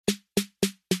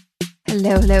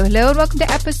Hello, hello, hello, and welcome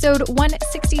to episode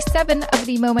 167 of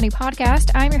the Mo Money Podcast.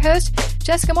 I'm your host,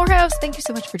 Jessica Morehouse. Thank you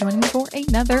so much for joining me for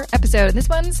another episode. This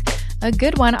one's a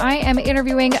good one. I am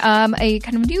interviewing a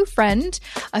kind of new friend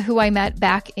who I met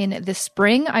back in the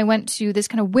spring. I went to this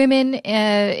kind of women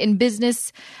in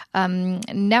business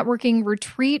networking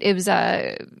retreat. It was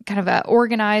kind of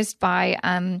organized by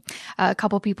a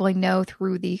couple people I know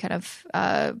through the kind of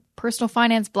personal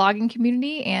finance blogging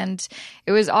community, and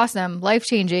it was awesome,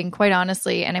 life-changing, quite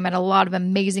honestly, and I met a lot of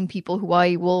amazing people who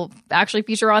I will actually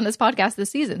feature on this podcast this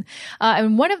season.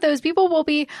 And one of those people will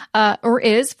be, or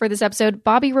is, for this episode,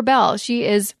 Bobbi Rebell. She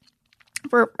is,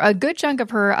 for a good chunk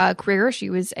of her career, she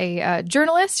was a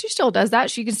journalist. She still does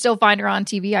that. You can still find her on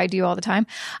TV. I do all the time.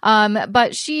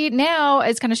 But she now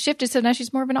has kind of shifted. So now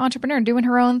she's more of an entrepreneur doing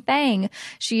her own thing.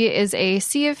 She is a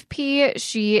CFP.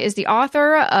 She is the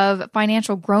author of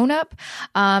Financial Grownup.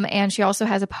 And she also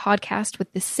has a podcast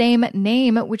with the same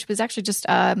name, which was actually just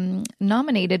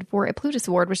nominated for a Plutus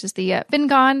Award, which is the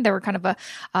FinCon. They were kind of a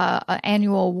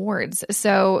annual awards.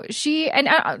 So she, and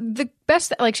the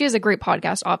best, like, she has a great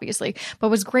podcast, obviously, but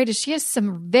what's great is she has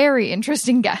some very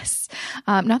interesting guests.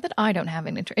 Not that I don't have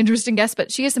an interesting guest,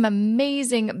 but she has some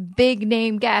amazing big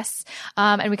name guests.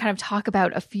 And we kind of talk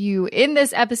about a few in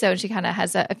this episode. She kind of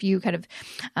has a few kind of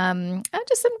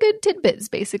just some good tidbits,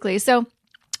 basically. So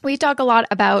we talk a lot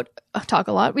about, we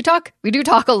do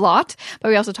talk a lot, but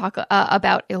we also talk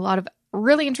about a lot of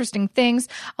really interesting things,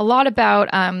 a lot about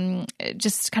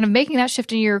just kind of making that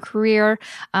shift in your career,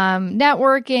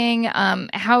 networking,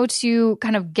 how to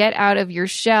kind of get out of your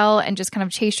shell and just kind of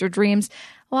chase your dreams,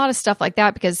 a lot of stuff like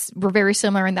that, because we're very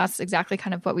similar, and that's exactly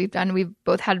kind of what we've done. We've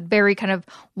both had very kind of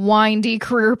windy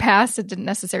career paths that didn't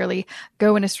necessarily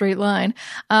go in a straight line.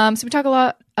 So we talk a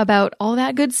lot about all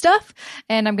that good stuff,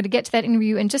 and I'm going to get to that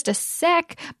interview in just a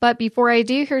sec. But before I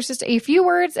do, here's just a few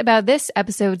words about this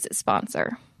episode's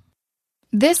sponsor.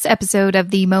 This episode of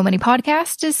the Mo Money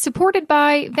Podcast is supported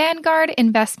by Vanguard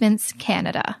Investments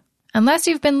Canada. Unless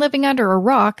you've been living under a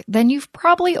rock, then you've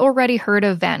probably already heard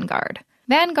of Vanguard.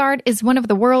 Vanguard is one of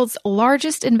the world's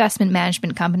largest investment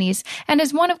management companies and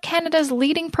is one of Canada's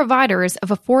leading providers of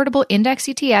affordable index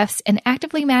ETFs and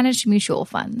actively managed mutual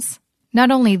funds.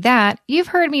 Not only that, you've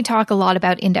heard me talk a lot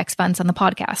about index funds on the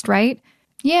podcast, right?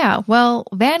 Yeah, well,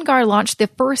 Vanguard launched the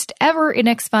first ever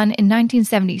index fund in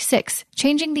 1976,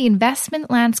 changing the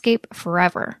investment landscape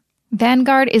forever.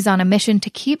 Vanguard is on a mission to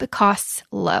keep costs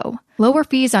low. Lower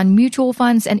fees on mutual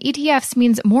funds and ETFs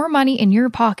means more money in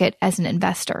your pocket as an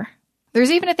investor.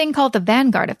 There's even a thing called the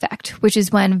Vanguard effect, which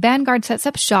is when Vanguard sets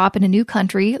up shop in a new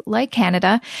country, like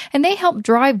Canada, and they help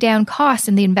drive down costs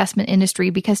in the investment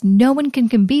industry because no one can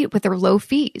compete with their low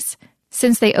fees.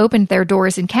 Since they opened their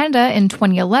doors in Canada in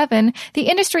 2011, the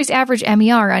industry's average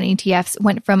MER on ETFs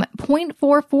went from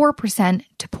 0.44%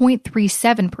 to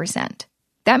 0.37%.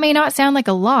 That may not sound like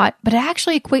a lot, but it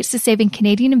actually equates to saving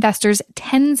Canadian investors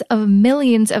tens of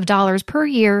millions of dollars per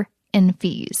year in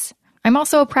fees. I'm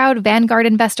also a proud Vanguard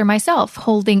investor myself,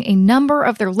 holding a number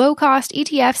of their low-cost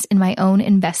ETFs in my own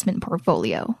investment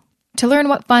portfolio. To learn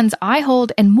what funds I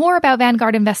hold and more about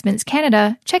Vanguard Investments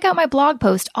Canada, check out my blog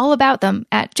post all about them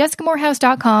at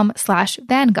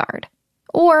jessicamorehouse.com/Vanguard.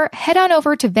 Or head on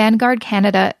over to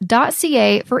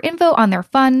vanguardcanada.ca for info on their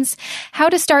funds, how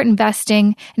to start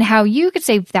investing, and how you could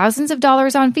save thousands of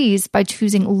dollars on fees by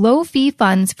choosing low-fee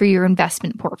funds for your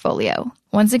investment portfolio.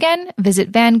 Once again,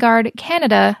 visit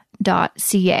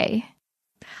vanguardcanada.ca.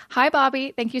 Hi,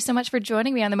 Bobbi. Thank you so much for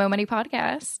joining me on the Mo Money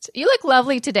Podcast. You look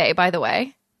lovely today, by the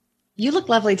way. You look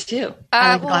lovely too.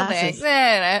 I like glasses.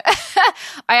 I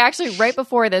actually, right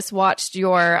before this, watched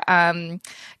your kind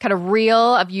of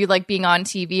reel of you like being on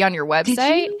TV on your website.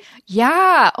 Did you?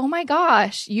 Yeah. Oh my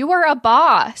gosh. You were a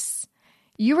boss.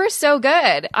 You were so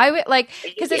good. I would like,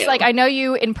 because it's like, I know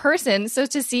you in person. So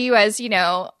to see you as,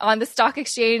 on the stock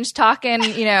exchange talking,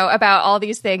 about all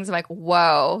these things, I'm like,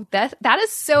 whoa, that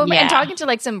is so, and talking to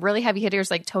like some really heavy hitters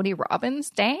like Tony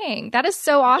Robbins. Dang, that is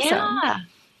so awesome. Yeah.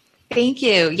 Thank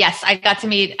you. Yes, I got to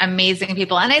meet amazing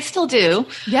people, and I still do.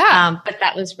 Yeah. But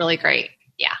that was really great.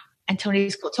 Yeah. And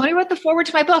Tony's cool. Tony wrote the foreword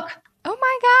to my book. Oh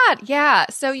my God. Yeah.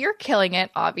 So you're killing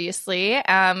it, obviously.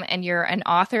 And you're an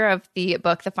author of the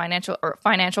book, The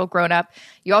Financial Grownup.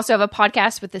 You also have a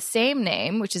podcast with the same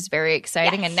name, which is very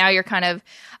exciting. Yes. And now you're kind of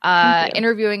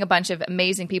interviewing a bunch of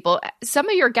amazing people. Some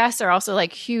of your guests are also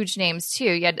like huge names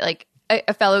too. You had like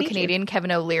a fellow Canadian,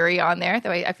 Kevin O'Leary, on there,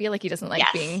 though I feel like he doesn't like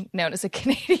being known as a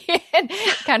Canadian.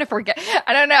 Kind of forget.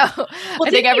 I don't know. Well, I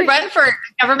think he run for a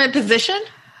government position?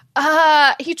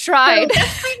 He tried.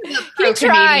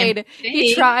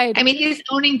 He tried. I mean, he's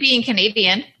owning being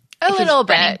Canadian. A little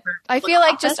bit. I feel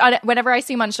like office? just whenever I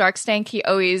see him on Shark Tank, he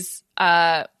always,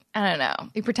 I don't know,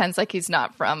 he pretends like he's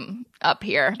not from up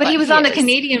here. But he was on the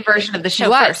Canadian version of the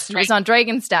show first. He was on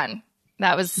Dragon's Den.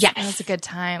 That was a good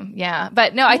time. Yeah.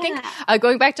 But no, I think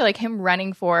going back to like him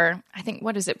running for, I think,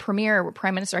 what is it, Premier or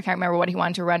Prime Minister? I can't remember what he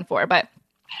wanted to run for, but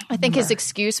I think his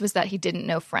excuse was that he didn't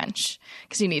know French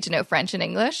because you need to know French and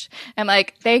English. And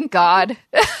like, thank God.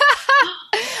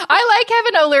 I like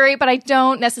Kevin O'Leary, but I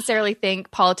don't necessarily think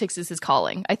politics is his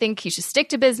calling. I think he should stick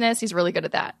to business. He's really good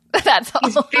at that. That's all.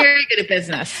 He's very good at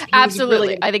business. Absolutely.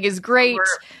 Really I think it's great.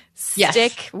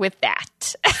 Stick with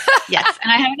that. Yes.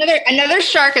 And I have another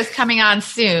shark is coming on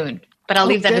soon, but I'll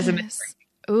leave that as a mystery.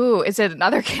 Ooh, is it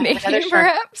another Canadian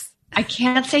perhaps? I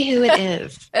can't say who it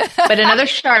is, but another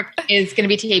shark is going to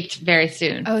be taped very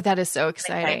soon. Oh, that is so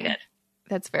exciting.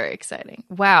 That's very exciting.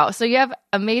 Wow. So you have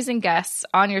amazing guests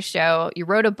on your show. You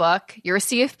wrote a book. You're a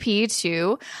CFP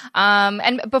too.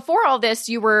 And before all this,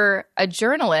 you were a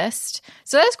journalist.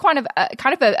 So that's kind of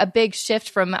a big shift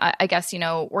from, I guess,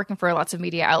 working for lots of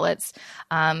media outlets,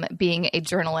 being a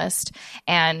journalist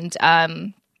and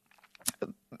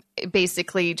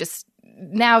basically just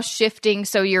now shifting.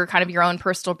 So you're kind of your own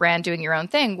personal brand, doing your own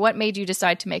thing. What made you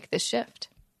decide to make this shift?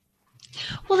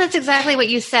 Well, that's exactly what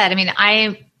you said. I mean,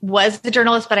 I was the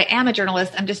journalist, but I am a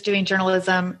journalist. I'm just doing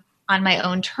journalism on my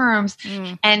own terms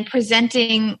and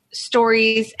presenting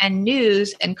stories and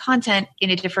news and content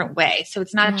in a different way. So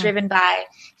it's not driven by,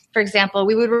 for example,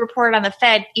 we would report on the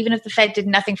Fed, even if the Fed did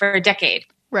nothing for a decade.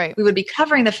 Right. We would be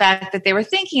covering the fact that they were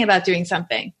thinking about doing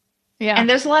something. Yeah. And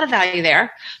there's a lot of value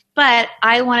there. But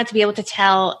I wanted to be able to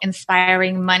tell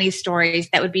inspiring money stories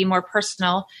that would be more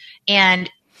personal and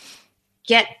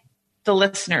get the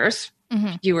listeners,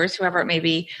 viewers, whoever it may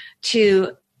be,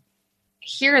 to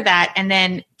hear that and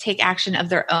then take action of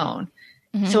their own.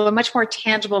 So a much more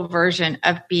tangible version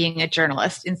of being a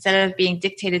journalist instead of being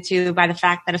dictated to by the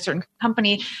fact that a certain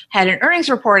company had an earnings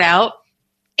report out.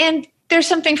 And there's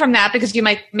something from that because you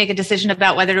might make a decision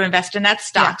about whether to invest in that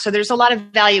stock. Yeah. So there's a lot of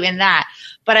value in that.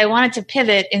 But I wanted to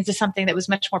pivot into something that was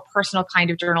much more personal kind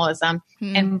of journalism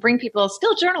and bring people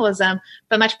still journalism,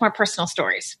 but much more personal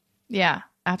stories. Yeah.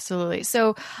 Absolutely.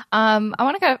 So I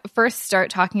want to first start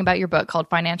talking about your book called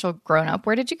Financial Grownup.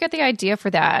 Where did you get the idea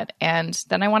for that? And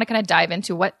then I want to kind of dive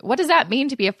into what does that mean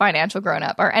to be a financial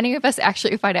grownup? Are any of us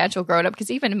actually a financial grownup?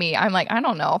 Because even me, I'm like, I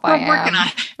don't know if I am. Working on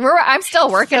it. I'm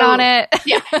still working on it.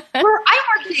 Yeah, I'm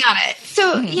working on it.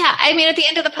 So yeah, I mean, at the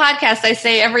end of the podcast, I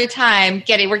say every time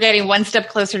we're getting one step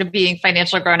closer to being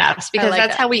financial grownups because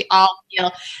that's how we all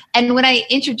feel. And when I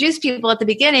introduce people at the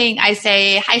beginning, I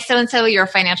say, hi, so-and-so, you're a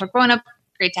financial grownup.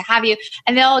 Great to have you.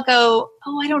 And they'll go,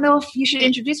 oh, I don't know if you should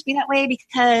introduce me that way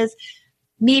because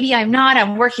maybe I'm not.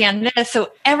 I'm working on this.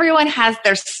 So everyone has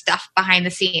their stuff behind the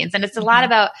scenes. And it's a lot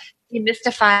about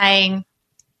demystifying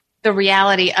the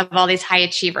reality of all these high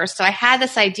achievers. So I had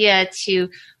this idea to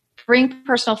bring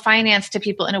personal finance to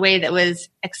people in a way that was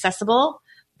accessible,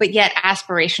 but yet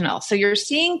aspirational. So you're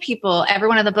seeing people,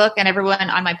 everyone in the book and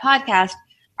everyone on my podcast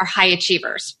are high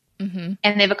achievers and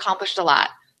they've accomplished a lot.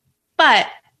 But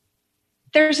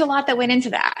there's a lot that went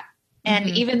into that. And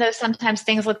even though sometimes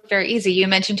things look very easy, you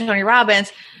mentioned Tony Robbins.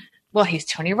 Well, he's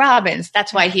Tony Robbins.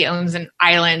 That's why he owns an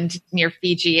island near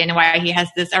Fiji and why he has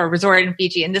this or a resort in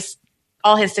Fiji and this,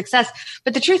 all his success.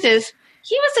 But the truth is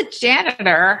he was a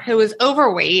janitor who was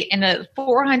overweight in a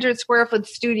 400 square foot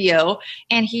studio.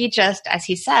 And he just, as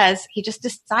he says, he just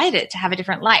decided to have a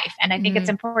different life. And I think it's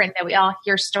important that we all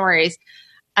hear stories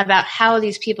about how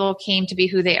these people came to be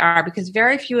who they are because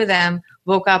very few of them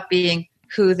woke up being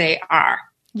who they are.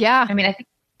 Yeah. I mean, I think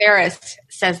Ferriss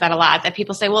says that a lot, that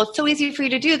people say, well, it's so easy for you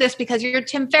to do this because you're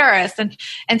Tim Ferriss.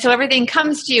 And so everything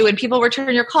comes to you and people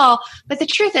return your call. But the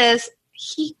truth is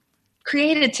he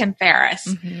created Tim Ferriss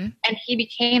and he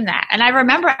became that. And I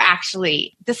remember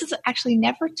this is actually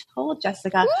never told,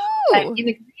 Jessica, that in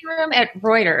the green room at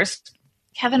Reuters,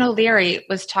 Kevin O'Leary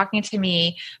was talking to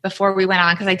me before we went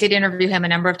on because I did interview him a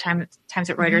number of times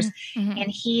at Reuters. And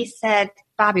he said,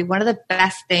 Bobbi, one of the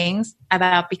best things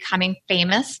about becoming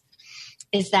famous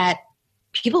is that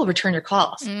people return your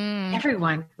calls.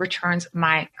 Everyone returns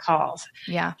my calls.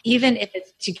 Yeah. Even if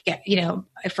it's to get,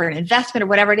 for an investment or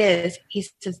whatever it is, he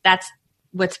says that's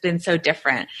what's been so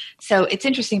different. So it's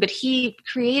interesting, but he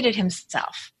created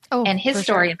himself. And his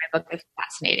story in my book is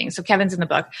fascinating. So Kevin's in the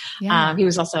book. Yeah. He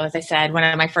was also, as I said, one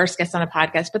of my first guests on the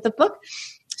podcast. But the book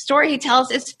story he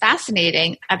tells is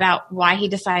fascinating about why he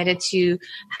decided to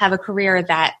have a career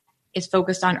that is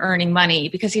focused on earning money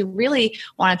because he really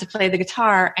wanted to play the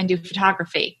guitar and do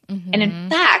photography. And in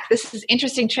fact, this is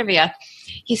interesting trivia.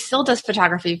 He still does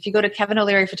photography. If you go to Kevin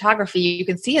O'Leary Photography, you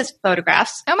can see his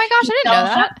photographs. Oh my gosh, I didn't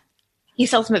know that. He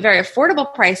sells them at very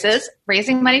affordable prices,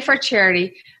 raising money for a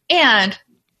charity. And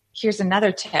here's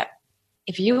another tip.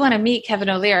 If you want to meet Kevin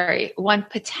O'Leary, one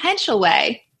potential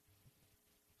way,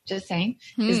 just saying,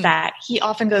 is that he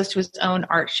often goes to his own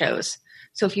art shows.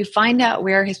 So if you find out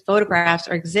where his photographs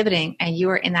are exhibiting and you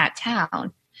are in that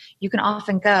town, you can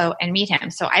often go and meet him.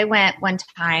 So I went one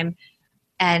time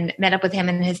and met up with him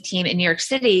and his team in New York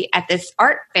City at this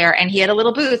art fair, and he had a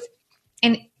little booth.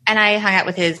 And I hung out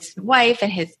with his wife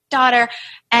and his daughter,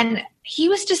 and he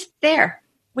was just there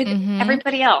with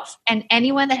everybody else. And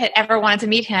anyone that had ever wanted to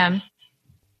meet him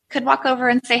could walk over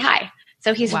and say hi.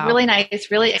 So he's really nice,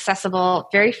 really accessible,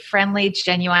 very friendly,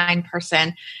 genuine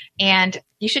person. And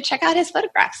you should check out his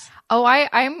photographs. Oh,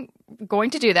 I'm going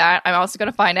to do that. I'm also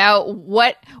going to find out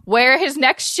where his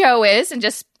next show is and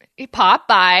just pop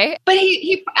by. But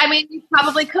he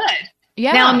probably could.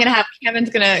 Yeah. Now I'm going to have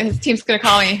his team's going to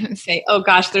call me and say, oh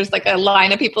gosh, there's like a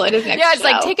line of people at his next show. Yeah, it's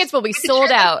like tickets will be sold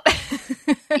out.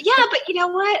 Yeah, but you know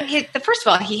what? First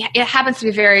of all, he happens to be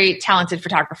a very talented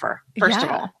photographer, first of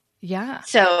all. Yeah.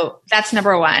 So that's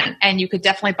number one. And you could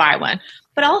definitely buy one.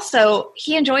 But also,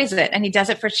 he enjoys it and he does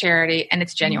it for charity and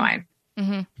it's genuine.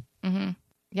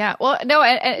 Yeah. Well, no,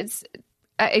 it's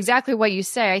exactly what you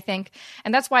say, I think.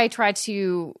 And that's why I try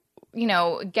to,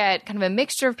 get kind of a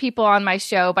mixture of people on my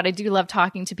show. But I do love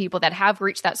talking to people that have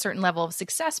reached that certain level of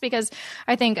success, because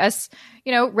I think us,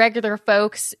 regular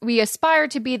folks, we aspire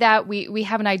to be that. We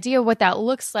have an idea of what that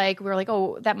looks like. We're like,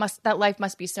 oh, that life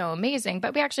must be so amazing.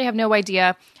 But we actually have no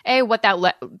idea, what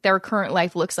their current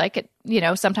life looks like.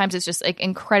 Sometimes it's just like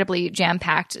incredibly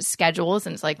jam-packed schedules.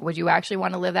 And it's like, would you actually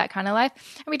want to live that kind of life?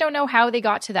 And we don't know how they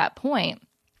got to that point.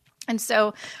 And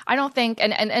so I don't think,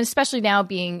 and especially now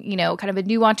being, kind of a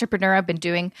new entrepreneur, I've been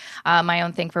doing my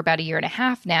own thing for about 1.5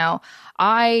 years now.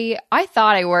 I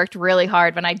thought I worked really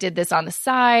hard when I did this on the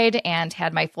side and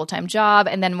had my full-time job.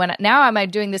 And then now I'm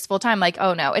doing this full-time, like,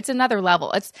 oh no, it's another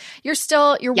level.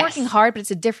 You're working hard, but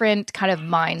it's a different kind of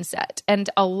mindset.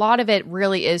 And a lot of it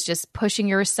really is just pushing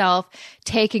yourself,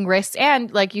 taking risks.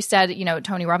 And like you said,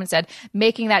 Tony Robbins said,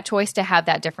 making that choice to have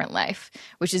that different life,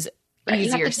 which is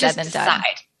easier said than done.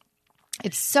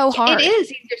 It's so hard. It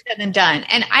is easier said than done.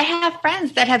 And I have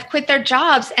friends that have quit their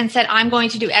jobs and said, I'm going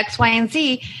to do X, Y, and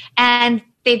Z. And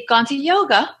they've gone to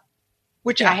yoga,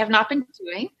 which I have not been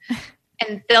doing.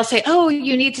 And they'll say, oh,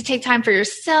 you need to take time for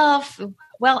yourself.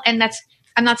 Well, and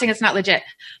I'm not saying it's not legit.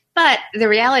 But the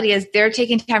reality is they're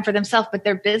taking time for themselves, but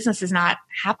their business is not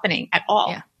happening at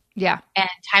all. Yeah. And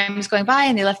time is going by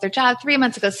and they left their job 3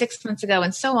 months ago, 6 months ago,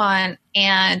 and so on.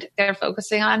 And they're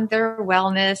focusing on their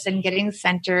wellness and getting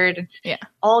centered.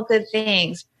 All good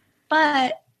things.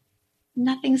 But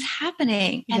nothing's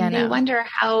happening. And they wonder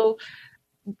how,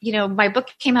 my book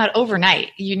came out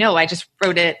overnight. I just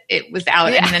wrote it. It was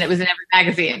out and then it was in every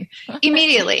magazine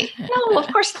immediately. No,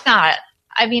 of course not.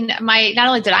 I mean, not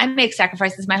only did I make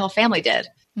sacrifices, my whole family did.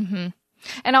 Mm-hmm.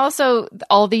 And also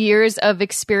all the years of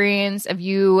experience of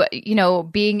you,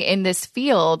 being in this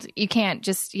field, you can't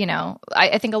just,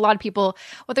 I think a lot of people,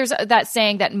 there's that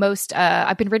saying that most,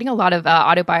 I've been reading a lot of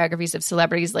autobiographies of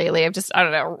celebrities lately. I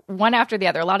don't know, one after the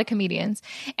other, a lot of comedians,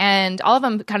 and all of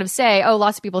them kind of say, oh,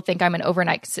 lots of people think I'm an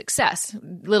overnight success.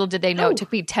 Little did they know it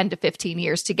took me 10 to 15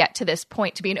 years to get to this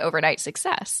point to be an overnight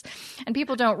success. And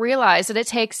people don't realize that it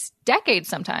takes decades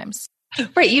sometimes.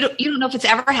 Right. You don't know if it's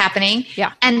ever happening.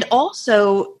 Yeah. And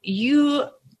also you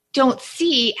don't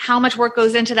see how much work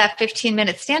goes into that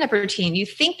 15-minute stand-up routine. You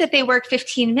think that they work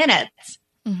 15 minutes,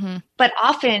 but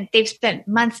often they've spent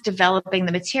months developing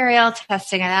the material,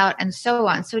 testing it out, and so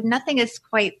on. So nothing is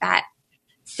quite that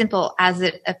simple as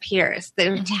it appears.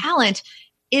 Their talent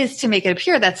is to make it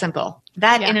appear that simple.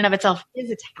 That in and of itself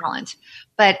is a talent.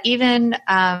 But even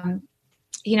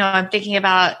I'm thinking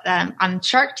about on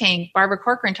Shark Tank, Barbara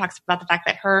Corcoran talks about the fact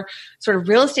that her sort of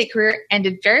real estate career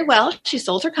ended very well. She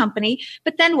sold her company,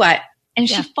 but then what? And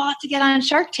she fought to get on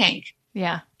Shark Tank.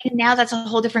 Yeah. And now that's a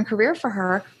whole different career for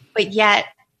her, but yet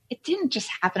it didn't just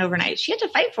happen overnight. She had to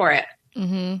fight for it.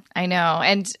 I know.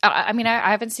 And I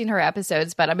haven't seen her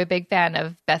episodes, but I'm a big fan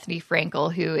of Bethany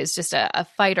Frankel, who is just a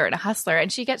fighter and a hustler.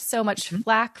 And she gets so much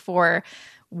flack for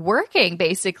working,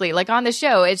 basically, like on the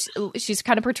show. She's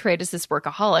kind of portrayed as this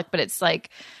workaholic, but it's like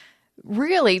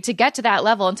really to get to that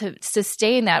level and to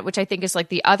sustain that, which I think is like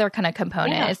the other kind of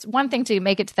component. Yeah. It's one thing to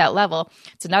make it to that level.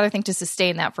 It's another thing to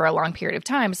sustain that for a long period of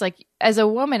time. It's like, as a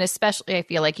woman, especially, I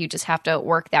feel like you just have to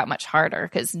work that much harder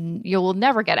because you will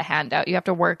never get a handout. You have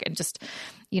to work and just,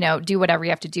 do whatever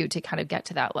you have to do to kind of get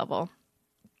to that level.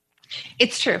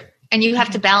 It's true. And you have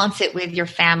to balance it with your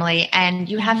family, and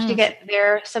you have to get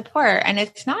their support. And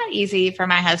it's not easy for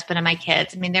my husband and my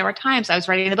kids. I mean, there were times I was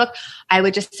writing the book. I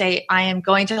would just say, I am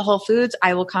going to Whole Foods.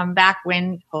 I will come back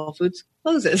when Whole Foods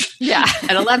closes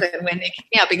at 11 when they kick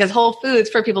me out. Because Whole Foods,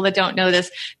 for people that don't know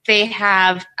this, they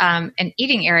have an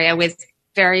eating area with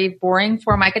very boring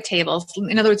Formica tables.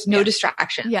 In other words, no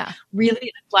distraction. Yeah.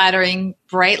 Really flattering,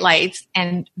 bright lights,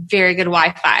 and very good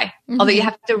Wi-Fi. Although you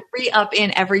have to re-up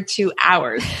in every 2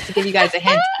 hours to give you guys a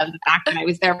hint of the fact that I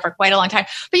was there for quite a long time.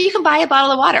 But you can buy a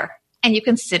bottle of water and you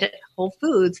can sit at Whole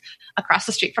Foods across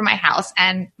the street from my house.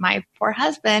 And my poor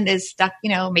husband is stuck,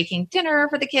 making dinner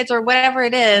for the kids or whatever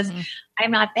it is.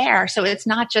 I'm not there. So it's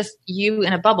not just you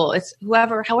in a bubble. It's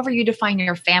however you define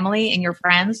your family and your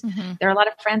friends. There are a lot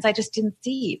of friends I just didn't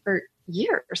see for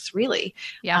years, really,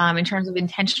 in terms of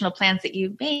intentional plans that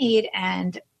you made.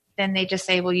 And then they just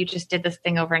say, well, you just did this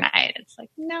thing overnight. It's like,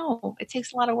 no, it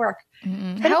takes a lot of work.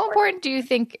 How important do you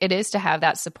think it is to have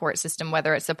that support system,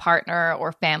 whether it's a partner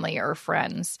or family or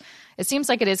friends? It seems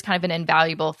like it is kind of an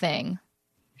invaluable thing.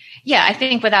 Yeah, I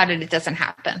think without it, it doesn't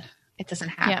happen. It doesn't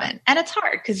happen. And it's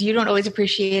hard because you don't always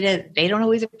appreciate it. They don't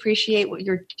always appreciate what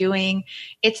you're doing.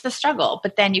 It's the struggle.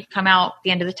 But then you come out the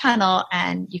end of the tunnel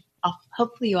and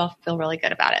hopefully you all feel really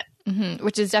good about it.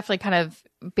 Which is definitely kind of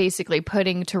basically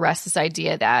putting to rest this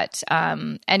idea that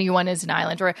anyone is an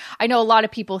island. Or I know a lot of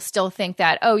people still think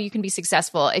that, you can be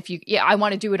successful if I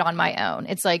want to do it on my own.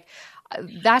 It's like,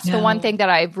 that's the one thing that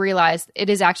I've realized. It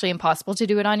is actually impossible to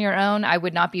do it on your own. I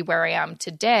would not be where I am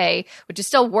today, which is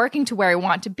still working to where I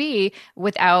want to be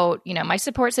without, my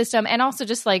support system. And also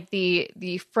just like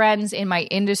the friends in my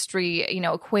industry,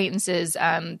 acquaintances,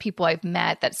 people I've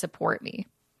met that support me.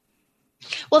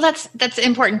 Well, that's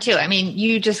important too. I mean,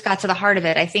 you just got to the heart of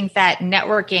it. I think that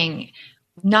networking,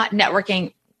 not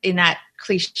networking in that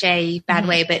cliche bad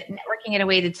way, but networking in a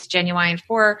way that's genuine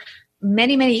for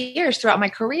many, many years throughout my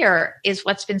career is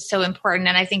what's been so important.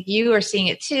 And I think you are seeing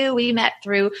it too. We met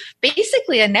through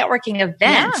basically a networking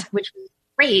event, which was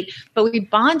great, but we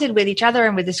bonded with each other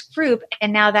and with this group.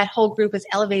 And now that whole group is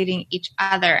elevating each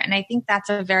other. And I think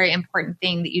that's a very important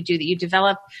thing that you do, that you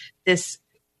develop this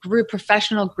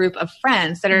professional group of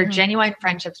friends that are genuine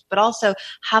friendships, but also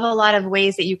have a lot of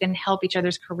ways that you can help each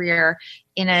other's career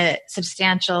in a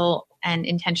substantial and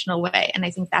intentional way. And I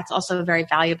think that's also very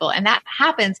valuable. And that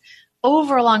happens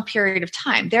over a long period of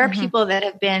time. There are people that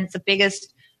have been the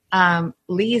biggest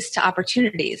leads to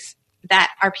opportunities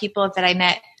that are people that I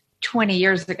met 20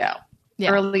 years ago,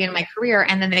 early in my career.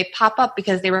 And then they pop up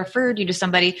because they referred you to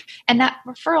somebody, and that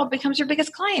referral becomes your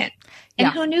biggest client. And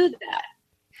who knew that?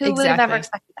 Who would have ever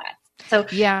expected that? So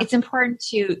it's important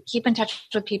to keep in touch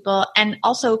with people and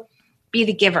also be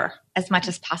the giver as much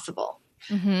as possible.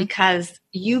 Because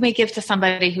you may give to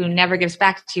somebody who never gives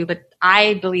back to you, but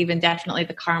I believe in definitely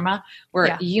the karma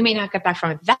where you may not get back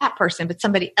from that person, but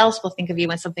somebody else will think of you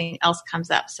when something else comes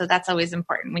up. So that's always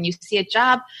important. When you see a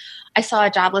job, I saw a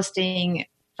job listing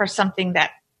for something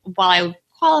that while I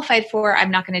qualified for,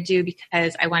 I'm not going to do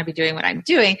because I want to be doing what I'm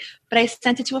doing, but I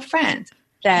sent it to a friend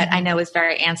that I know is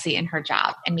very antsy in her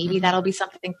job, and maybe that'll be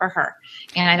something for her.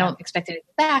 And I don't expect anything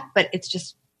back, but it's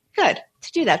just good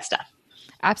to do that stuff.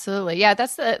 Absolutely. Yeah,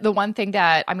 that's the one thing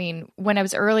that, I mean, when I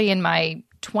was early in my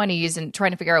 20s and trying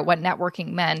to figure out what networking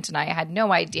meant, and I had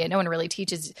no idea. No one really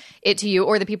teaches it to you,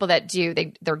 or the people that do,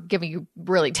 they're giving you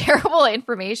really terrible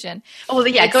information. Oh,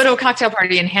 yeah, go to a cocktail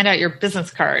party and hand out your business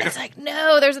card. It's like,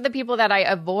 no, those are the people that I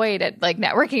avoid at like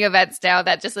networking events now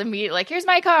that just immediately like, here's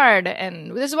my card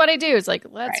and this is what I do. It's like,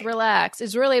 let's relax.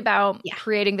 It's really about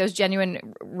creating those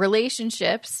genuine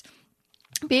relationships.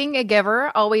 Being a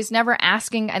giver, always never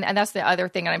asking. And that's the other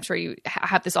thing. And I'm sure you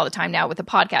have this all the time now with the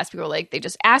podcast. People are like, they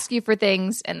just ask you for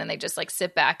things and then they just like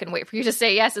sit back and wait for you to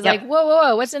say yes. It's like,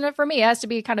 whoa, what's in it for me? It has to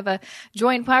be kind of a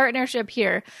joint partnership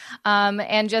here.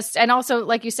 And also,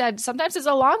 like you said, sometimes it's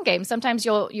a long game. Sometimes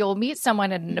you'll meet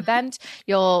someone at an event,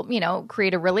 you'll,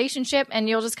 create a relationship and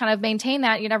you'll just kind of maintain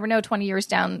that. You never know, 20 years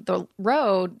down the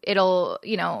road, you'll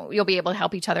be able to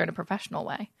help each other in a professional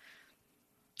way.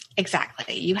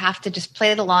 Exactly. You have to just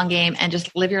play the long game and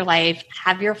just live your life,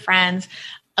 have your friends.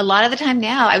 A lot of the time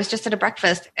now, I was just at a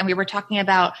breakfast and we were talking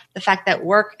about the fact that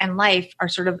work and life are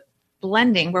sort of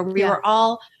blending, where we were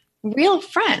all real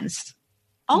friends.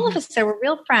 All of us there were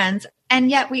real friends, and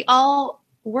yet we all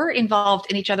were involved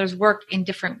in each other's work in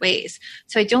different ways.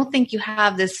 So I don't think you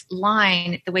have this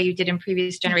line the way you did in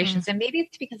previous generations. And maybe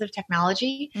it's because of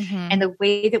technology and the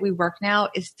way that we work now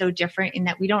is so different in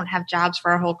that we don't have jobs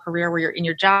for our whole career where you're in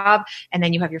your job and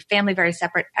then you have your family very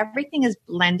separate. Everything is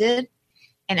blended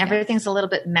and everything's a little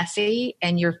bit messy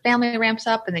and your family ramps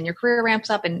up and then your career ramps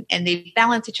up and they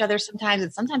balance each other sometimes.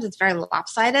 And sometimes it's very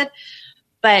lopsided,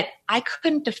 but I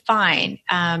couldn't define,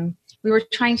 we were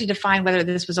trying to define whether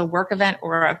this was a work event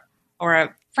or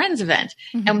a friend's event.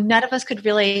 Mm-hmm. And none of us could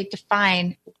really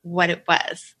define what it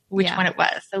was, which one it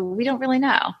was. So we don't really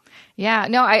know. Yeah,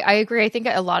 no, I agree. I think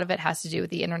a lot of it has to do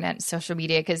with the internet and social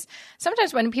media, because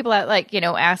sometimes when people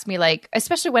ask me, like,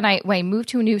 especially when I moved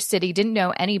to a new city, didn't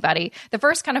know anybody, the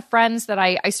first kind of friends that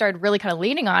I started really kind of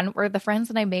leaning on were the friends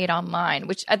that I made online,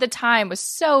 which at the time was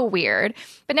so weird.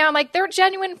 But now I'm like, they're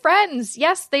genuine friends.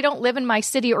 Yes, they don't live in my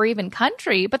city or even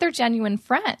country, but they're genuine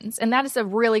friends. And that is a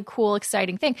really cool,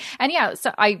 exciting thing. And yeah,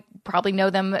 so I probably know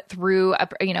them through,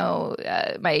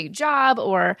 my job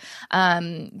or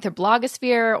their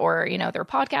blogosphere or, they're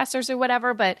podcasters or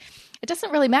whatever, but it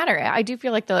doesn't really matter. I do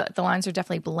feel like the lines are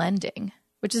definitely blending,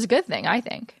 which is a good thing, I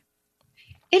think.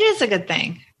 It is a good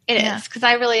thing. It is, because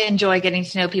I really enjoy getting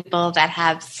to know people that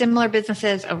have similar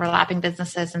businesses, overlapping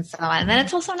businesses, and so on. And then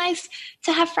it's also nice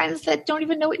to have friends that don't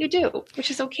even know what you do, which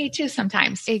is okay too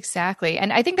sometimes. Exactly.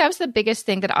 And I think that was the biggest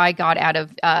thing that I got out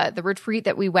of the retreat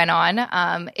that we went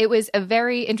on. It was a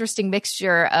very interesting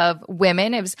mixture of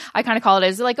women. I kind of call it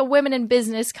as like a women in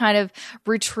business kind of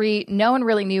retreat. No one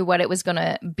really knew what it was going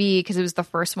to be because it was the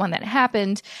first one that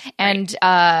happened. And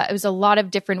it was a lot of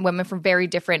different women from very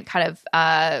different kind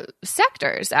of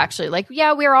sectors, actually. Like,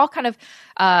 yeah, we were all kind of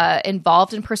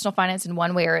involved in personal finance in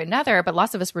one way or another, but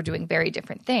lots of us were doing very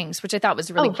different things, which I thought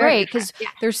was really great because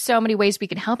there's so many ways we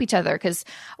can help each other. Because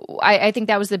I think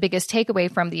that was the biggest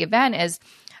takeaway from the event is,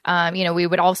 we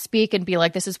would all speak and be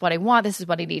like, this is what I want, this is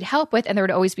what I need help with. And there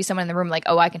would always be someone in the room like,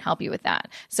 oh, I can help you with that.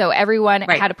 So everyone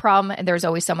had a problem and there was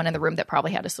always someone in the room that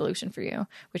probably had a solution for you,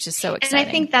 which is so exciting. And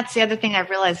I think that's the other thing I've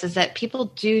realized is that people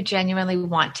do genuinely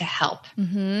want to help.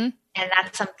 Mm-hmm. And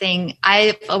that's something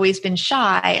I've always been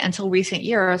shy until recent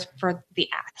years for the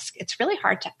ask. It's really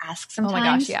hard to ask sometimes. Oh my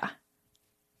gosh, yeah.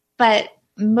 But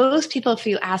most people, if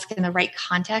you ask in the right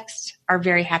context, are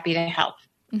very happy to help.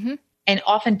 Mm-hmm. And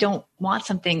often don't want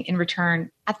something in return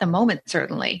at the moment,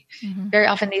 certainly. Mm-hmm. Very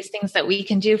often these things that we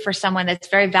can do for someone that's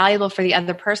very valuable for the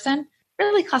other person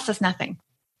really cost us nothing.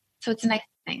 So it's a nice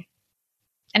thing.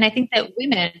 And I think that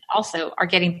women also are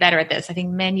getting better at this. I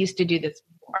think men used to do this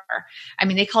more. I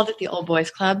mean, they called it the old boys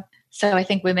club. So I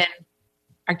think women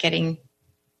are getting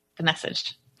the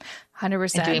message.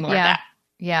 100%. And doing more of that.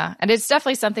 Yeah. And it's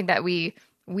definitely something that we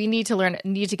need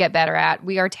to get better at.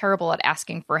 We are terrible at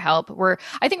asking for help.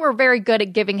 I think we're very good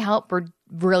at giving help. We're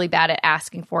really bad at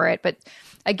asking for it. But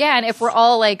again, if we're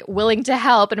all like willing to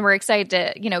help and we're excited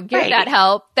to, give that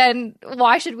help, then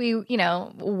why should we,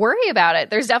 worry about it?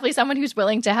 There's definitely someone who's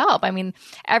willing to help. I mean,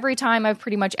 every time I've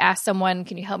pretty much asked someone,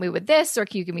 can you help me with this? Or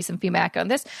can you give me some feedback on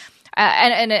this?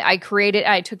 And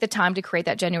I took the time to create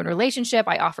that genuine relationship.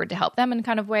 I offered to help them in a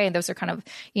kind of way. And those are kind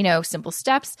of, simple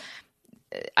steps.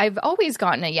 I've always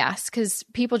gotten a yes because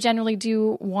people generally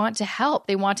do want to help.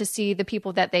 They want to see the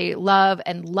people that they love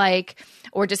and like,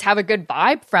 or just have a good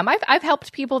vibe from. I've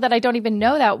helped people that I don't even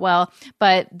know that well,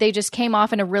 but they just came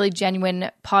off in a really genuine,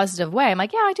 positive way. I'm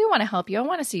like, yeah, I do want to help you. I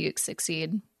want to see you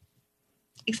succeed.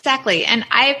 Exactly. And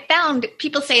I found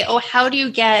people say, oh, how do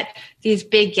you get these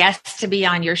big guests to be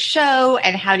on your show?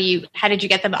 And how did you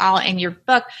get them all in your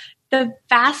book? The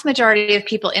vast majority of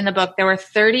people in the book, there were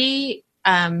 30,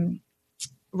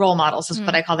 role models is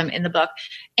what I call them in the book.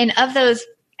 And of those,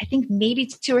 I think maybe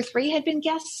 2 or 3 had been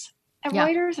guests at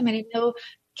Reuters. I mean, I know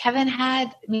Kevin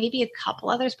had maybe a couple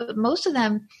others, but most of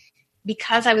them,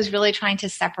 because I was really trying to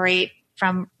separate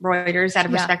from Reuters out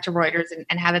of respect to Reuters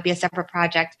and have it be a separate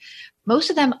project, most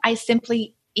of them, I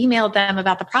simply emailed them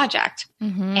about the project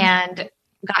and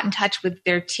got in touch with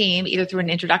their team, either through an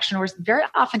introduction or very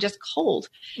often just cold.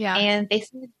 Yeah. And they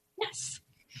said, yes.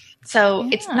 So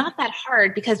it's not that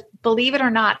hard because, believe it or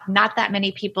not that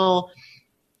many people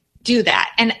do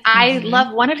that. And I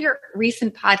love one of your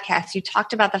recent podcasts. You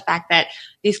talked about the fact that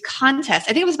these contests,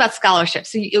 I think it was about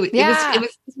scholarships. So it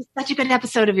was such a good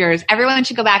episode of yours. Everyone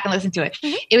should go back and listen to it.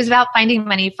 It was about finding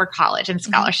money for college and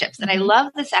scholarships. And I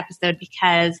love this episode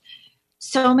because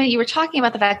you were talking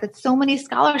about the fact that so many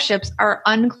scholarships are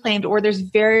unclaimed or there's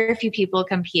very few people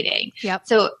competing. Yep.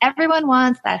 So everyone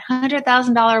wants that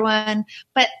 $100,000 one,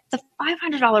 but the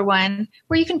 $500 one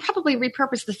where you can probably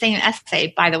repurpose the same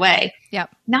essay, by the way. Yep.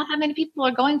 Not that many people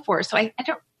are going for. So I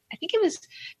think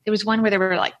there was one where there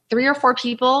were like 3 or 4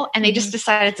 people and they just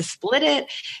decided to split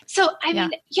it. So, I mean,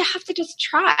 you have to just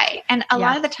try. And a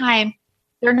lot of the time,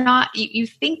 they're not, you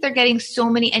think they're getting so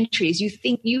many entries. You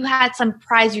think you had some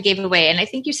prize you gave away. And I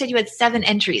think you said you had 7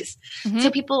 entries. So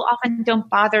people often don't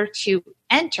bother to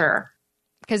enter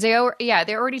because they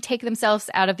already take themselves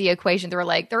out of the equation.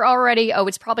 They're already,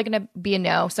 it's probably going to be a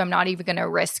no, so I'm not even going to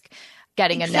risk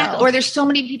getting a no. Or there's so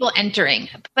many people entering.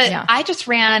 But I just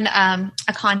ran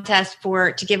a contest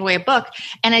to give away a book,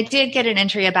 and I did get an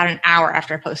entry about an hour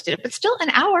after I posted it, but still an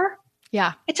hour.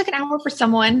 Yeah. It took an hour for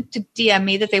someone to DM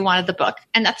me that they wanted the book,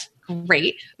 and that's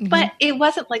great. Mm-hmm. But it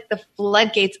wasn't like the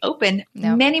floodgates opened.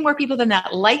 No. Many more people than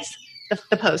that liked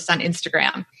the posts on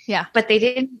Instagram. Yeah. But they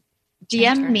didn't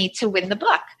DM me to win the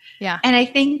book. Yeah. And I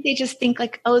think they just think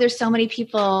like, oh, there's so many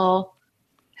people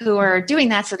who are doing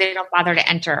that, so they don't bother to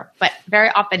enter. But very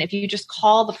often, if you just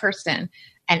call the person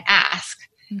and ask,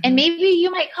 and maybe you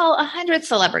might call 100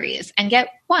 celebrities and get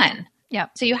one. Yeah.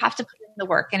 So you have to put in the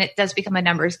work, and it does become a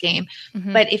numbers game.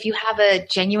 Mm-hmm. But if you have a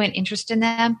genuine interest in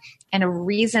them and a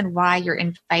reason why you're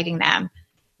inviting them,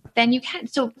 then you can.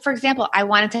 So, for example, I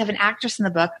wanted to have an actress in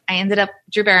the book. I ended up,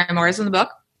 Drew Barrymore is in the book.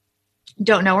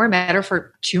 Don't know her, met her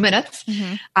for 2 minutes.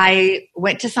 Mm-hmm. I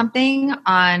went to something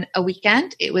on a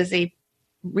weekend. It was a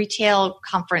retail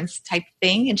conference type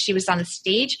thing, and she was on the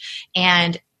stage,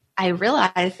 and I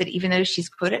realized that even though she's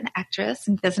quote an actress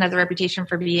and doesn't have the reputation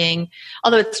for being,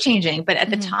 although it's changing, but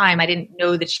at the time I didn't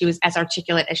know that she was as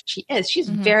articulate as she is. She's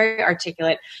very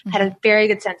articulate, had a very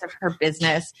good sense of her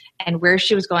business and where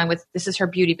she was going with, this is her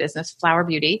beauty business, Flower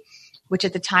Beauty, which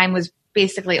at the time was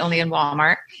basically only in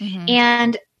Walmart.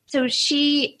 And so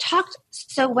she talked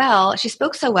so well, she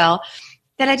spoke so well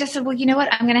that I just said, well, you know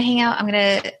what? I'm going to hang out. I'm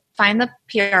going to find the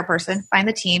PR person, find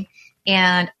the team,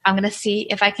 and I'm going to see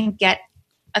if I can get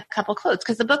a couple quotes,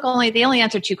 because the book they only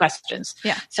answered 2 questions.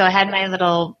 Yeah. So I had my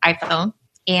little iPhone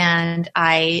and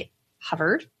I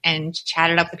hovered and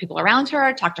chatted up the people around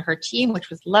her, talked to her team, which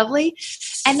was lovely.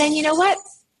 And then you know what?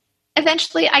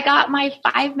 Eventually I got my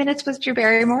 5 minutes with Drew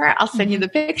Barrymore. I'll send you the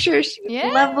pictures. She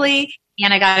was lovely.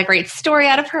 And I got a great story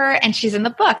out of her, and she's in the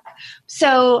book.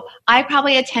 So I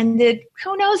probably attended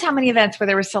who knows how many events where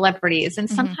there were celebrities. And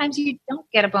sometimes you don't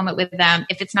get a moment with them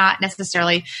if it's not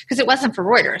necessarily, because it wasn't for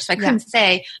Reuters. So I couldn't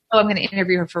say, oh, I'm going to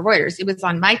interview her for Reuters. It was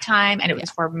on my time, and it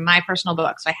was for my personal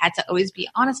book. So I had to always be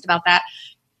honest about that.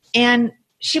 And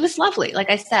she was lovely, like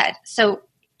I said. So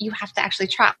you have to actually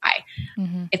try.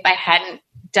 If I hadn't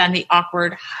done the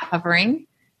awkward hovering,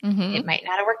 it might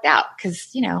not have worked out, because,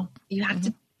 you have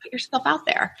to put yourself out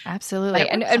there. Absolutely.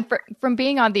 And from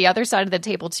being on the other side of the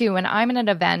table too, when I'm in an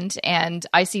event and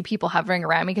I see people hovering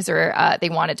around me because they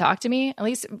want to talk to me, at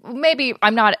least maybe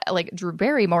I'm not like Drew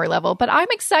Barrymore level, but I'm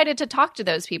excited to talk to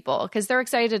those people because they're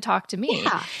excited to talk to me.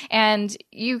 Yeah. And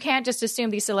you can't just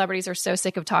assume these celebrities are so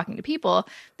sick of talking to people.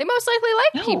 They most likely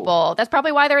like people. That's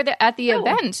probably why they're at the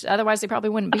event. Otherwise they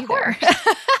probably wouldn't be there.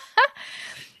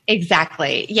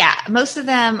 Exactly. Yeah. Most of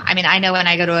them, I know when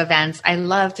I go to events, I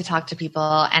love to talk to people.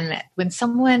 And when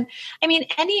someone,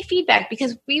 any feedback,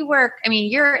 because we work,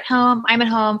 you're at home, I'm at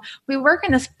home, we work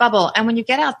in this bubble. And when you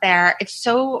get out there, it's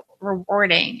so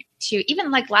rewarding to,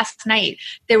 even like last night,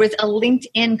 there was a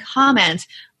LinkedIn comment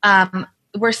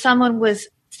where someone was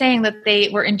saying that they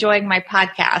were enjoying my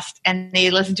podcast and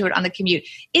they listened to it on the commute.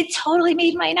 It totally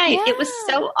made my night. Yeah. It was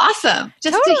so awesome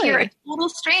just to hear a total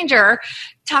stranger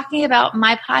talking about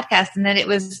my podcast, and then it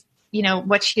was,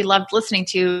 what she loved listening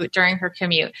to during her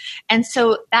commute. And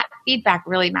so that feedback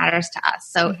really matters to us.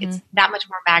 So it's that much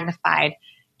more magnified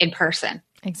in person.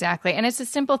 Exactly. And it's a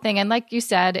simple thing. And like you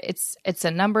said, it's a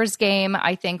numbers game.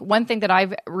 I think one thing that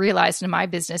I've realized in my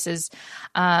business is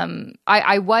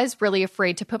I was really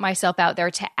afraid to put myself out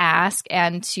there to ask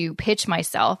and to pitch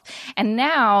myself. And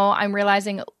now I'm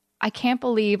realizing I can't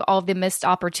believe all the missed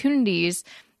opportunities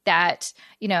that,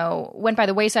 went by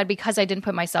the wayside because I didn't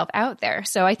put myself out there.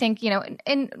 So I think,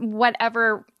 in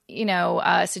whatever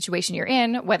situation you're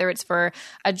in, whether it's for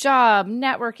a job,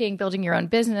 networking, building your own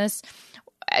business,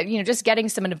 just getting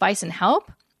some advice and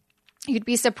help, you'd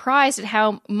be surprised at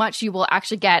how much you will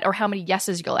actually get or how many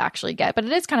yeses you'll actually get. But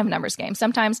it is kind of a numbers game.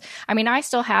 Sometimes, I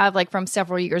still have, like from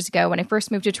several years ago when I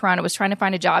first moved to Toronto, was trying to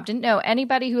find a job, didn't know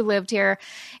anybody who lived here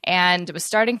and was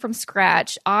starting from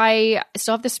scratch. I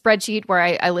still have the spreadsheet where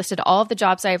I listed all of the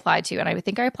jobs I applied to. And I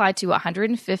think I applied to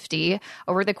 150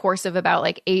 over the course of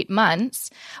about 8 months.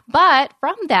 But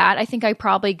from that, I think I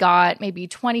probably got maybe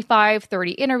 25,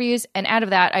 30 interviews. And out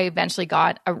of that, I eventually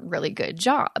got a really good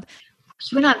job.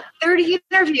 You went on 30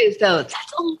 interviews, though.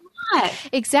 That's a lot.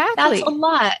 Exactly. That's a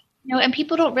lot. And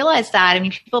people don't realize that.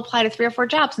 People apply to 3 or 4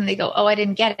 jobs and they go, oh, I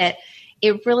didn't get it.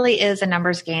 It really is a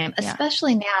numbers game,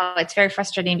 especially now. It's very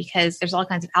frustrating because there's all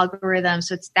kinds of algorithms.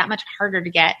 So it's that much harder to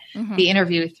get the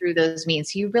interview through those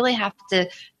means. So you really have to,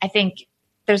 I think,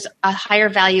 there's a higher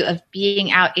value of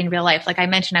being out in real life. Like I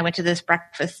mentioned, I went to this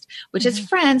breakfast, which is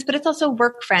friends, but it's also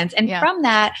work friends. And from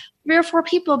that, 3 or 4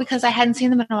 people, because I hadn't seen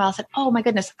them in a while, said, oh my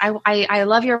goodness, I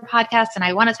love your podcast and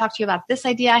I want to talk to you about this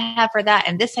idea I have for that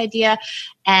and this idea.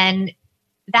 And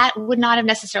that would not have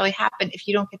necessarily happened if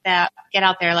you don't get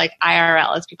out there like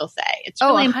IRL, as people say. It's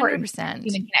really important.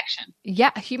 Human connection.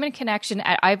 Yeah, human connection.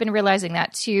 I've been realizing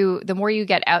that too. The more you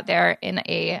get out there in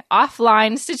a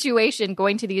offline situation,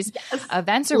 going to these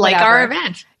events or like whatever. Our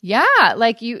event. Yeah,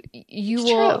 like you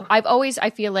will. True. I've always,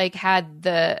 I feel like, had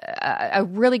a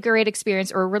really great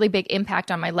experience or a really big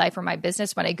impact on my life or my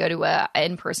business when I go to an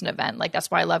in-person event. Like that's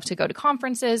why I love to go to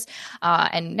conferences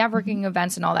and networking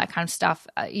events and all that kind of stuff.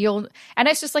 And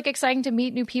it's just like exciting to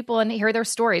meet new people and hear their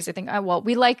stories. I think, well,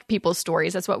 we like people's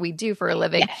stories. That's what we do for a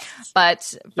living. Yes.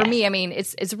 But for me, I mean,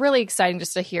 it's really exciting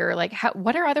just to hear like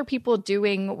what are other people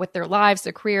doing with their lives,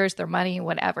 their careers, their money,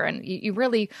 whatever. And you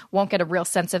really won't get a real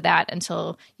sense of that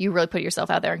until you really put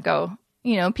yourself out there and go,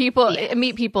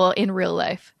 meet people in real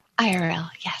life. IRL,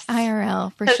 yes.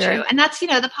 IRL, for so sure. True. And that's,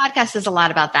 the podcast is a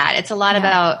lot about that. It's a lot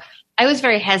about, I was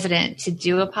very hesitant to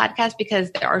do a podcast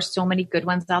because there are so many good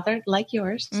ones out there like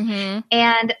yours. Mm-hmm.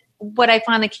 And what I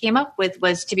finally came up with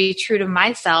was to be true to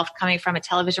myself, coming from a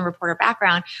television reporter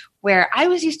background, where I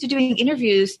was used to doing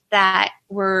interviews that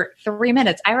were 3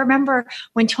 minutes. I remember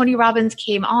when Tony Robbins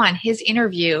came on, his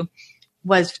interview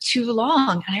was too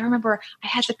long. And I remember I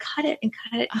had to cut it and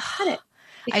cut it and cut it.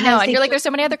 I know. And you're like, there's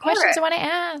so many other questions I want to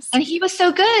ask. And he was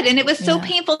so good. And it was so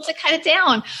painful to cut it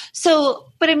down.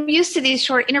 But I'm used to these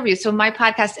short interviews. So my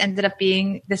podcast ended up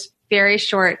being this very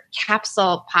short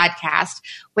capsule podcast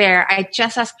where I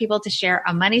just ask people to share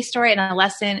a money story and a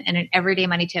lesson and an everyday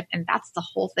money tip. And that's the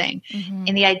whole thing. Mm-hmm.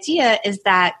 And the idea is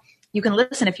that you can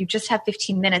listen. If you just have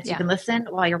 15 minutes, you can listen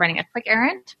while you're running a quick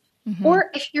errand. Mm-hmm. Or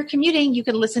if you're commuting, you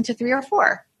can listen to 3 or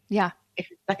 4. Yeah. If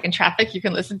you're stuck in traffic, you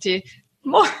can listen to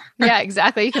more. Yeah,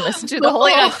 exactly. You can listen to the whole.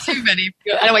 Not too many.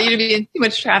 I don't want you to be in too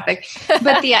much traffic.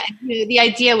 But the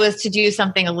idea was to do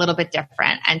something a little bit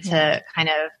different and to kind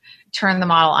of turn the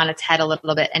model on its head a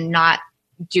little bit and not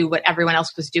do what everyone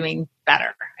else was doing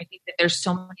better. I think that there's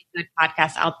so many good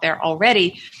podcasts out there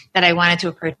already that I wanted to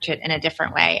approach it in a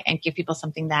different way and give people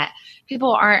something that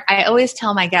people aren't. I always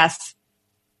tell my guests,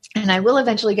 and I will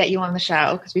eventually get you on the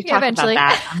show because we've talked about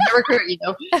that. I'm going to recruit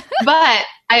you. But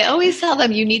I always tell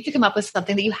them you need to come up with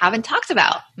something that you haven't talked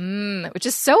about. Which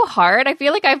is so hard. I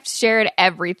feel like I've shared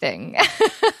everything.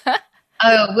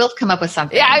 Oh, we'll come up with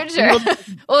something. Yeah, I'm sure.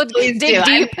 We'll dig deep.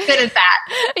 I'm good at that.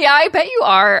 Yeah, I bet you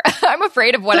are. I'm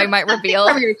afraid of what I might reveal.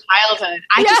 From your childhood.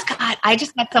 I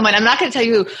just met someone. I'm not going to tell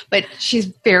you who, but she's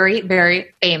very,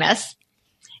 very famous.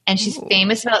 And she's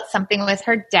famous about something with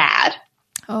her dad.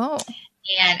 Oh.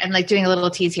 And I'm like doing a little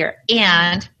tease here.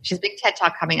 And she has a big TED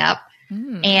Talk coming up.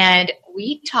 And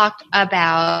we talked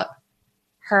about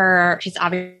her. She's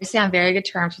obviously on very good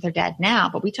terms with her dad now.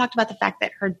 But we talked about the fact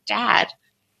that her dad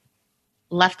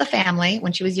left the family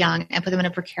when she was young and put them in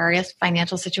a precarious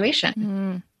financial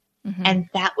situation. Mm-hmm. And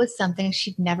that was something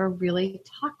she'd never really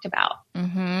talked about.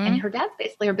 Mm-hmm. And her dad's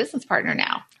basically her business partner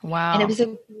now. Wow. And it was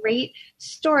a great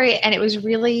story. And it was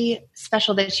really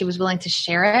special that she was willing to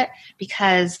share it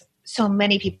because so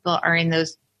many people are in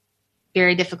those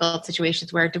very difficult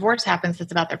situations where divorce happens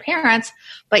that's about their parents,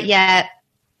 but yet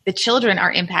the children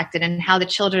are impacted and how the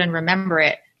children remember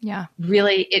it. Yeah.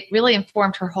 It really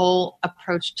informed her whole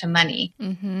approach to money.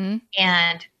 Mm-hmm.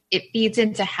 And it feeds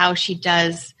into how she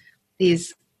does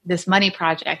this money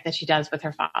project that she does with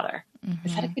her father. Mm-hmm.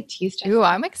 Is that a good tease, Jessica? Ooh,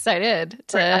 I'm excited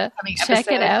to check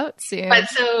it out soon. But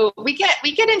so we get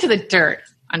into the dirt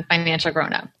on Financial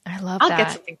Grownup. I love that. I'll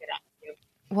get something good out.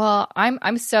 Well,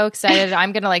 I'm so excited.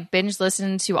 I'm going to binge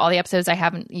listen to all the episodes I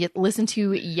haven't listened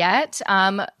to yet.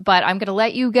 But I'm going to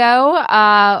let you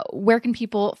go. Where can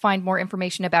people find more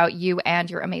information about you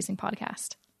and your amazing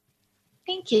podcast?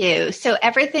 Thank you. So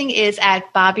everything is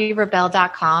at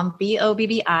BobbiRebell.com,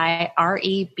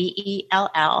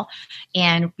 BobbiRebell.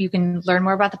 And you can learn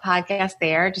more about the podcast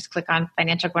there. Just click on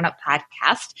Financial Grownup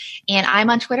Podcast. And I'm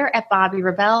on Twitter at Bobbi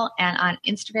Rebell and on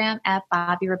Instagram at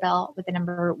Bobbi Rebell with the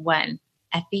number 1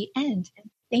 at the end.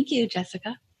 Thank you,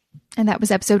 Jessica. And that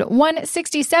was episode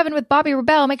 167 with Bobbi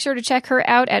Rebell. Make sure to check her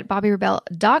out at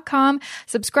BobbiRebell.com.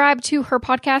 Subscribe to her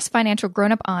podcast, Financial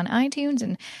Grownup, on iTunes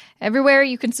and everywhere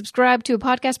you can subscribe to a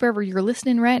podcast, wherever you're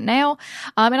listening right now.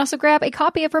 And also grab a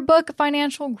copy of her book,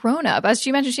 Financial Grownup. As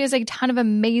she mentioned, she has a ton of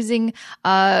amazing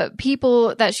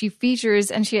people that she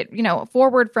features, and she had,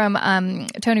 forward from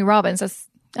Tony Robbins. That's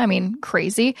I mean,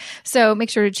 crazy. So make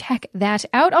sure to check that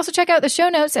out. Also check out the show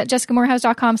notes at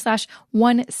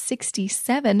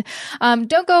jessicamorehouse.com/167.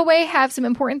 Don't go away. Have some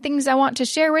important things I want to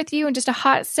share with you in just a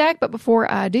hot sec. But before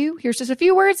I do, here's just a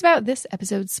few words about this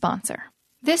episode's sponsor.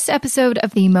 This episode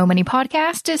of the Mo Money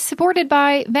Podcast is supported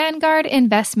by Vanguard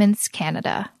Investments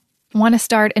Canada. Want to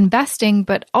start investing,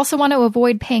 but also want to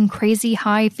avoid paying crazy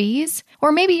high fees?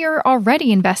 Or maybe you're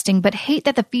already investing, but hate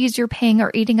that the fees you're paying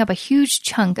are eating up a huge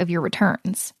chunk of your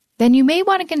returns. Then you may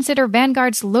want to consider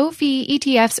Vanguard's low-fee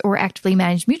ETFs or actively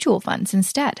managed mutual funds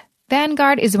instead.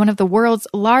 Vanguard is one of the world's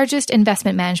largest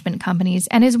investment management companies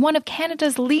and is one of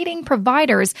Canada's leading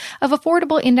providers of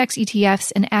affordable index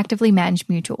ETFs and actively managed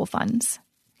mutual funds.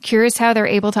 Curious how they're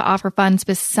able to offer funds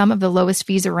with some of the lowest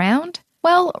fees around?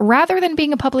 Well, rather than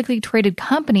being a publicly traded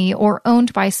company or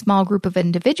owned by a small group of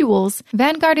individuals,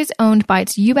 Vanguard is owned by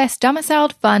its U.S.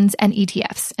 domiciled funds and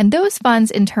ETFs, and those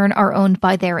funds in turn are owned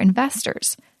by their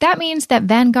investors. That means that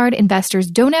Vanguard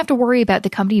investors don't have to worry about the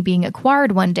company being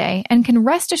acquired one day and can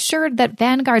rest assured that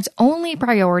Vanguard's only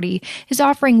priority is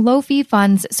offering low-fee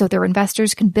funds so their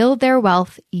investors can build their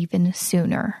wealth even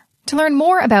sooner. To learn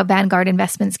more about Vanguard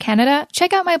Investments Canada,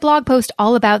 check out my blog post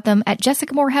all about them at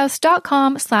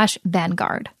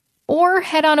jessicamorehouse.com/Vanguard. Or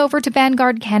head on over to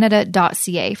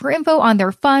vanguardcanada.ca for info on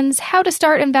their funds, how to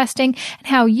start investing, and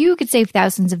how you could save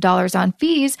thousands of dollars on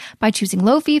fees by choosing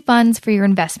low-fee funds for your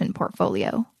investment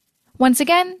portfolio. Once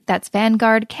again, that's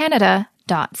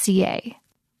vanguardcanada.ca.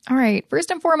 All right,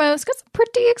 first and foremost, got some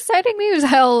pretty exciting news,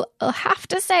 I'll have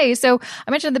to say. So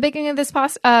I mentioned at the beginning of this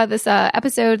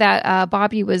episode that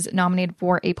Bobbi was nominated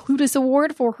for a Plutus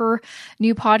Award for her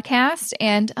new podcast,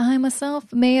 and I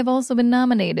myself may have also been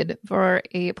nominated for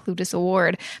a Plutus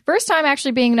Award. First time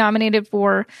actually being nominated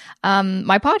for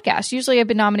my podcast. Usually I've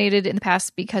been nominated in the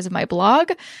past because of my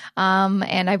blog,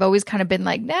 and I've always kind of been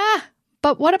like, nah.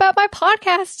 But what about my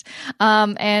podcast?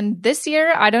 And this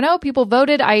year, I don't know, people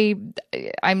voted. I'm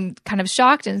kind of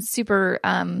shocked and super,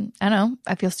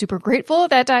 I feel super grateful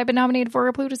that I've been nominated for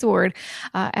a Plutus Award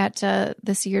at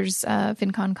this year's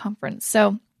FinCon conference.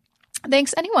 So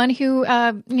thanks anyone who,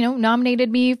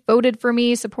 nominated me, voted for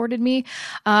me, supported me.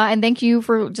 And thank you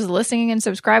for just listening and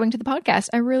subscribing to the podcast.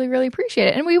 I really, really appreciate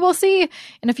it. And we will see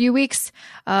in a few weeks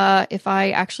if I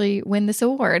actually win this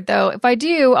award. Though if I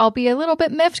do, I'll be a little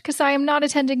bit miffed because I am not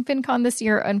attending FinCon this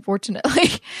year, unfortunately.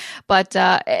 But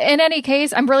in any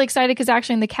case, I'm really excited because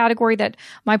actually in the category that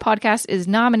my podcast is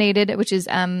nominated, which is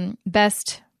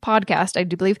Best Podcast, I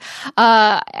do believe.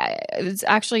 It's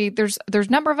actually, there's a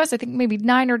number of us, I think maybe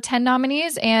 9 or 10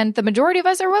 nominees, and the majority of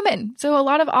us are women. So a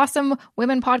lot of awesome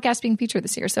women podcasts being featured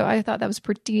this year. So I thought that was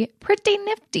pretty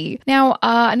nifty. Now,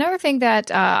 another thing that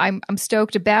I'm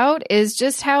stoked about is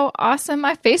just how awesome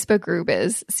my Facebook group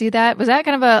is. See that? Was that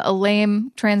kind of a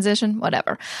lame transition?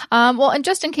 Whatever. Well, and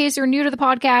just in case you're new to the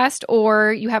podcast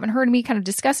or you haven't heard me kind of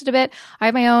discuss it a bit, I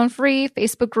have my own free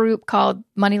Facebook group called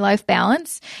Money Life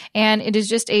Balance, and it is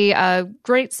just a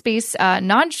great space,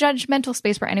 non-judgmental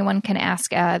space where anyone can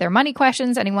ask their money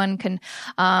questions. Anyone can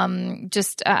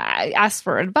just ask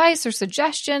for advice or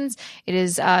suggestions. It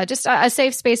is just a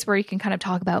safe space where you can kind of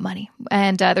talk about money.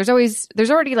 And there's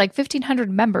already like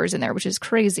 1,500 members in there, which is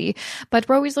crazy. But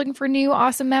we're always looking for new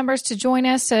awesome members to join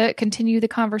us to continue the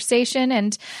conversation.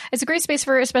 And it's a great space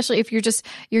for, especially if you're just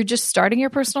starting your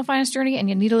personal finance journey and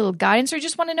you need a little guidance or you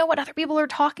just want to know what other people are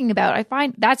talking about. I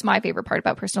find that's my favorite part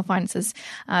about personal finance is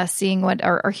seeing what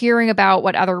or hearing about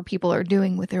what other people are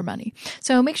doing with their money.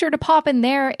 So make sure to pop in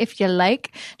there if you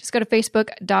like. Just go to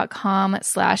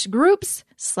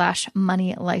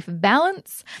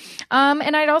facebook.com/groups/money-life-balance.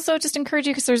 And I'd also just encourage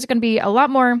you because there's going to be a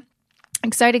lot more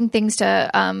exciting things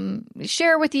to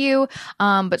share with you,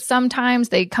 but sometimes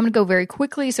they come and go very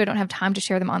quickly, so I don't have time to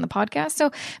share them on the podcast.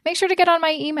 So make sure to get on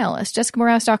my email list,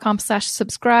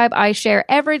 jessicamorehouse.com/subscribe. I share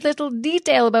every little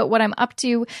detail about what I'm up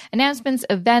to, announcements,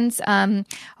 events,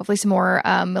 hopefully some more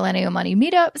Millennial Money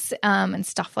meetups and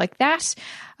stuff like that.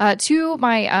 To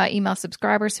my email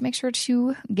subscribers, so make sure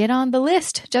to get on the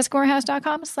list,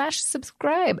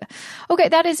 jessicamorehouse.com/subscribe. Okay,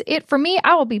 that is it for me.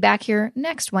 I will be back here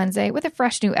next Wednesday with a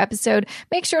fresh new episode.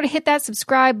 Make sure to hit that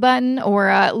subscribe button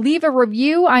or leave a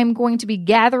review. I'm going to be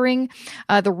gathering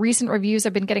the recent reviews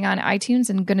I've been getting on iTunes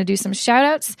and going to do some shout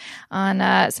outs on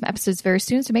some episodes very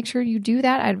soon. So make sure you do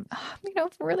that. I'd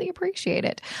really appreciate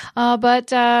it. But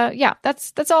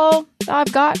that's all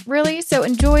I've got really. So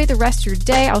enjoy the rest of your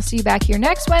day. I'll see you back here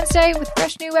next Wednesday with a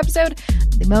fresh new episode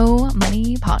of the Mo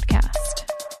Money Podcast.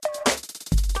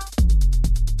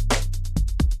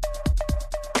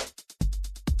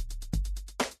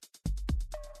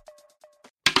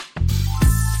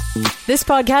 This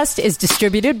podcast is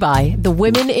distributed by the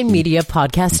Women in Media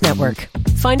Podcast Network.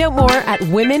 Find out more at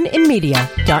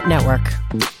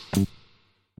womeninmedia.network.